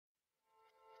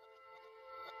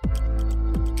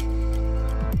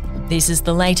This is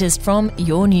the latest from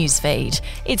your newsfeed.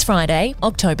 It's Friday,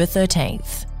 October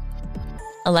 13th.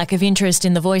 A lack of interest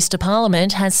in the voice to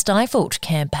Parliament has stifled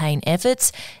campaign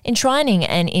efforts. Enshrining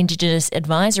an Indigenous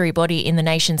advisory body in the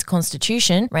nation's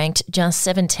constitution ranked just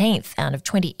 17th out of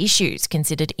 20 issues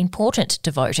considered important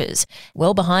to voters,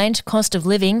 well behind cost of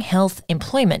living, health,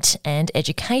 employment and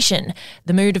education.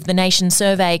 The Mood of the Nation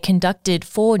survey conducted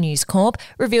for News Corp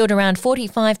revealed around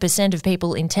 45% of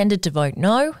people intended to vote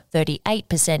no,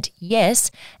 38% yes,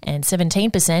 and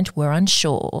 17% were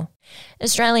unsure.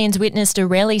 Australians witnessed a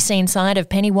rarely seen side of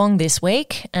Penny Wong this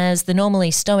week as the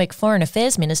normally stoic Foreign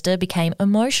Affairs Minister became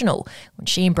emotional when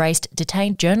she embraced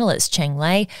detained journalist Cheng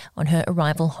Lei on her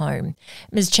arrival home.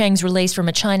 Ms Cheng's release from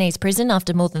a Chinese prison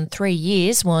after more than 3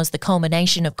 years was the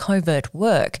culmination of covert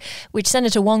work, which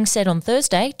Senator Wong said on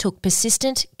Thursday took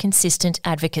persistent, consistent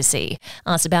advocacy.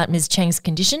 Asked about Ms Cheng's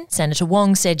condition, Senator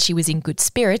Wong said she was in good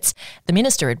spirits, the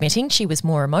minister admitting she was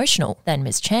more emotional than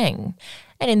Ms Cheng.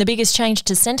 And in the biggest change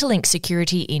to Centrelink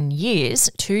security in years,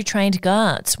 2 trained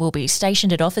guards will be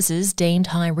stationed at offices deemed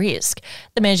high risk.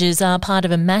 The measures are part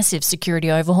of a massive security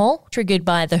overhaul triggered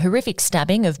by the horrific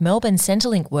stabbing of Melbourne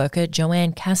Centrelink worker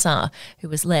Joanne Cassar, who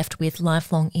was left with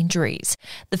lifelong injuries.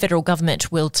 The federal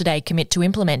government will today commit to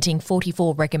implementing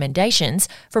 44 recommendations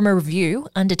from a review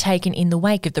undertaken in the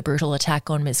wake of the brutal attack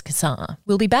on Ms Cassar.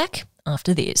 We'll be back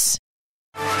after this.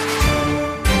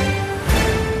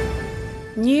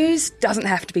 News doesn't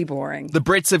have to be boring. The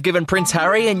Brits have given Prince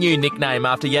Harry a new nickname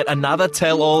after yet another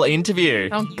tell-all interview.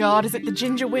 Oh God, is it the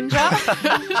Ginger Whinger?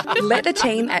 Let the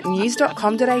team at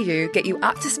news.com.au get you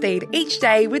up to speed each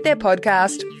day with their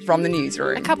podcast, From the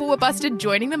Newsroom. A couple were busted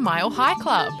joining the Mile High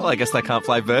Club. Well, I guess they can't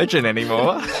play Virgin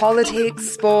anymore. Politics,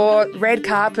 sport, red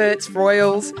carpets,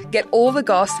 royals. Get all the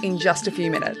goss in just a few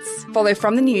minutes. Follow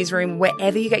From the Newsroom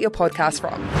wherever you get your podcasts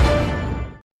from.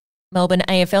 Melbourne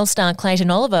AFL star Clayton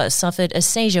Oliver suffered a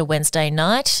seizure Wednesday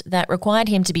night that required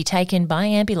him to be taken by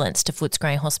ambulance to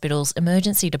Footscray Hospital's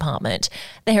emergency department.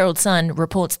 The Herald Sun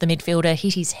reports the midfielder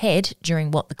hit his head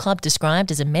during what the club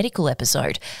described as a medical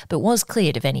episode, but was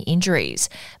cleared of any injuries.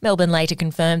 Melbourne later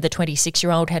confirmed the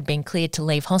 26-year-old had been cleared to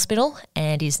leave hospital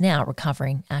and is now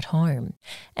recovering at home.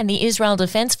 And the Israel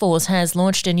Defence Force has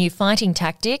launched a new fighting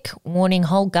tactic, warning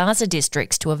whole Gaza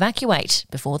districts to evacuate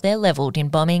before they're levelled in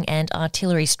bombing and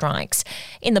artillery strikes.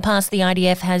 In the past, the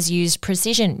IDF has used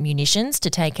precision munitions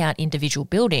to take out individual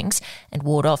buildings and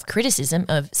ward off criticism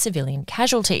of civilian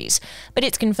casualties. But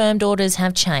its confirmed orders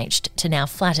have changed to now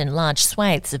flatten large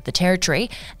swathes of the territory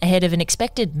ahead of an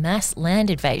expected mass land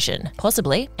invasion,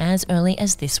 possibly as early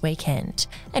as this weekend.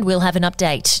 And we'll have an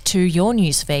update to your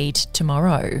newsfeed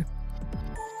tomorrow.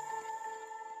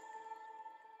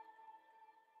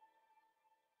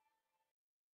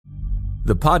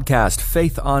 The podcast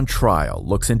Faith on Trial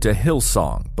looks into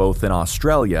Hillsong, both in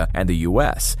Australia and the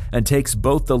US, and takes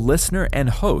both the listener and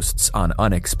hosts on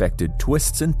unexpected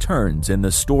twists and turns in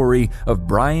the story of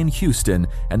Brian Houston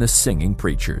and the Singing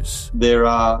Preachers. There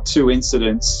are 2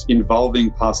 incidents involving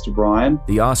Pastor Brian.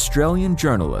 The Australian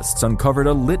journalists uncovered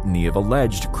a litany of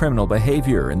alleged criminal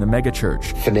behaviour in the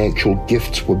megachurch. Financial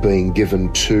gifts were being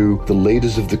given to the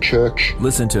leaders of the church.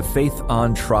 Listen to Faith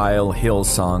on Trial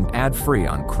Hillsong ad-free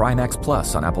on Crimex Plus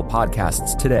on Apple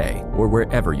Podcasts today or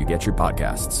wherever you get your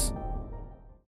podcasts.